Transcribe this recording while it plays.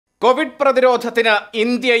Covid പ്രതിരോധത്തിന്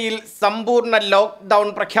ഇന്ത്യയിൽ സമ്പൂർണ്ണ ലോക്ക്ഡൌൺ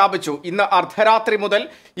പ്രഖ്യാപിച്ചു. ഇന്ന് അർദ്ധരാത്രി മുതൽ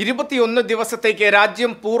 21 ദിവസത്തേക്ക്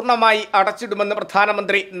രാജ്യം പൂർണ്ണമായി അടച്ചിടുമെന്ന്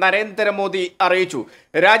പ്രധാനമന്ത്രി നരേന്ദ്രമോദി അറിയിച്ചു.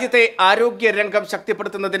 രാജ്യത്തെ ആരോഗ്യ രംഗം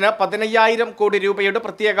ശക്തിപ്പെടുത്തുന്നതിന് 15,000 കോടി രൂപയുടെ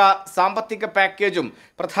പ്രത്യേക സാമ്പത്തിക പാക്കേജും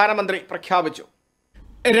പ്രധാനമന്ത്രി പ്രഖ്യാപിച്ചു.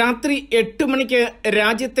 രാത്രി 8 മണിക്ക്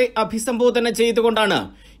രാജ്യത്തെ അഭിസംബോധന ചെയ്തുകൊണ്ടാണ്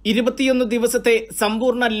 21 ദിവസത്തെ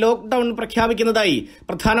സമ്പൂർണ്ണ ലോക്ക്ഡൌൺ പ്രഖ്യാപിക്കുന്നതായി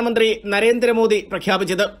പ്രധാനമന്ത്രി നരേന്ദ്രമോദി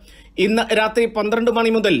പ്രഖ്യാപിച്ചത്. ഇന്ന് രാത്രി 12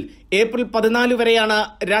 മണി മുതൽ ഏപ്രിൽ 14 വരെയാണ്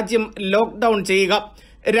രാജ്യം ലോക്ക്ഡൌൺ ചെയ്യുക.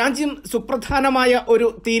 രാജ്യം സുപ്രധാനമായ ഒരു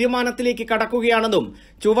തീരുമാനത്തിലേക്ക് കടക്കുകയാണെന്നും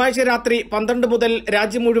ചൊവ്വാഴ്ച രാത്രി 12 മുതൽ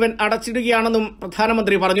രാജ്യം മുഴുവൻ അടച്ചിടുകയാണെന്നും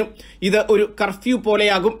പ്രധാനമന്ത്രി പറഞ്ഞു. ഇത് ഒരു കർഫ്യൂ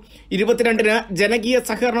പോലെയാകും. 22-ന് ജനകീയ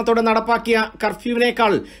സഹകരണത്തോടെ നടപ്പാക്കിയ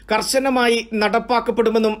കർഫ്യൂവിനേക്കാൾ കർശനമായി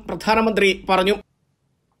നടപ്പാക്കപ്പെടുമെന്നും പ്രധാനമന്ത്രി പറഞ്ഞു.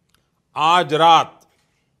 आज रात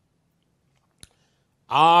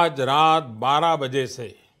 12 बजे से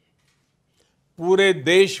पूरे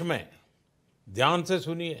देश में, ध्यान से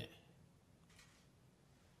सुनिए,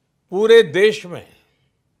 पूरे देश में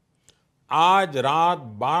आज रात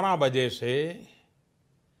 12 बजे से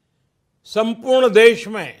संपूर्ण देश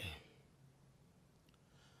में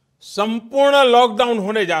संपूर्ण लॉकडाउन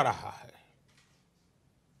होने जा रहा है.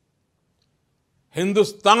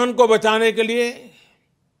 हिंदुस्तान को बचाने के लिए,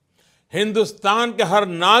 हिंदुस्तान के हर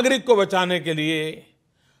नागरिक को बचाने के लिए,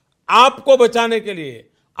 आपको बचाने के लिए,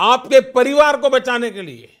 आपके परिवार को बचाने के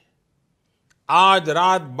लिए आज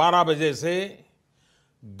रात 12 बजे से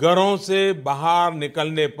घरों से बाहर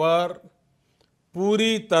निकलने पर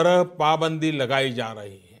पूरी तरह पाबंदी लगाई जा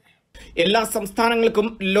रही है. എല്ലാ സംസ്ഥാനങ്ങൾക്കും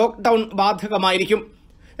ലോക്ക്ഡൌൺ ബാധകമായിരിക്കും.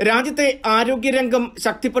 രാജ്യത്തെ ആരോഗ്യരംഗം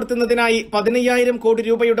ശക്തിപ്പെടുത്തുന്നതിനായി 15,000 കോടി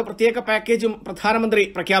രൂപയുടെ പ്രത്യേക പാക്കേജും പ്രധാനമന്ത്രി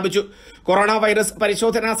പ്രഖ്യാപിച്ചു. കൊറോണ വൈറസ്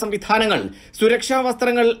പരിശോധനാ സംവിധാനങ്ങൾ, സുരക്ഷാ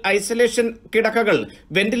വസ്ത്രങ്ങൾ, ഐസൊലേഷൻ കിടക്കകൾ,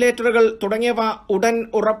 വെന്റിലേറ്ററുകൾ തുടങ്ങിയവ ഉടൻ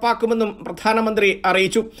ഉറപ്പാക്കുമെന്നും പ്രധാനമന്ത്രി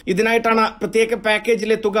അറിയിച്ചു. ഇതിനായിട്ടാണ് പ്രത്യേക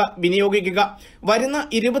പാക്കേജിലെ തുക വിനിയോഗിക്കുക. വരുന്ന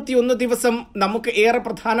 21 ദിവസം നമുക്ക് ഏറെ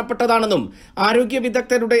പ്രധാനപ്പെട്ടതാണെന്നും ആരോഗ്യ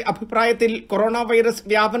വിദഗ്ധരുടെ അഭിപ്രായത്തിൽ കൊറോണ വൈറസ്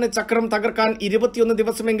വ്യാപന ചക്രം തകർക്കാൻ 21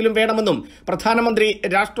 ദിവസമെങ്കിലും വേണമെന്നും പ്രധാനമന്ത്രി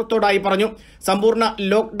രാഷ്ട്രത്തോടായി പറഞ്ഞു. സമ്പൂർണ്ണ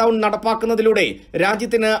ലോക്ക്ഡൌൺ നടപ്പാക്കുന്നതിലൂടെ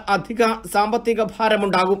രാജ്യത്തിന് അധിക സാമ്പത്തിക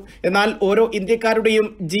ഭാരമുണ്ടാകും. എന്നാൽ ഓരോ ഇന്ത്യക്കാരുടെയും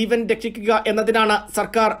ജീവൻ രക്ഷിക്കുക എന്നതിനാണ്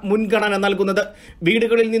സർക്കാർ മുൻഗണന നൽകുന്നത്.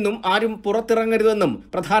 വീടുകളിൽ നിന്നും ആരും പുറത്തിറങ്ങരുതെന്നും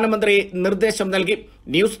പ്രധാനമന്ത്രി നിർദ്ദേശം നൽകി.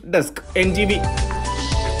 News desk NTV.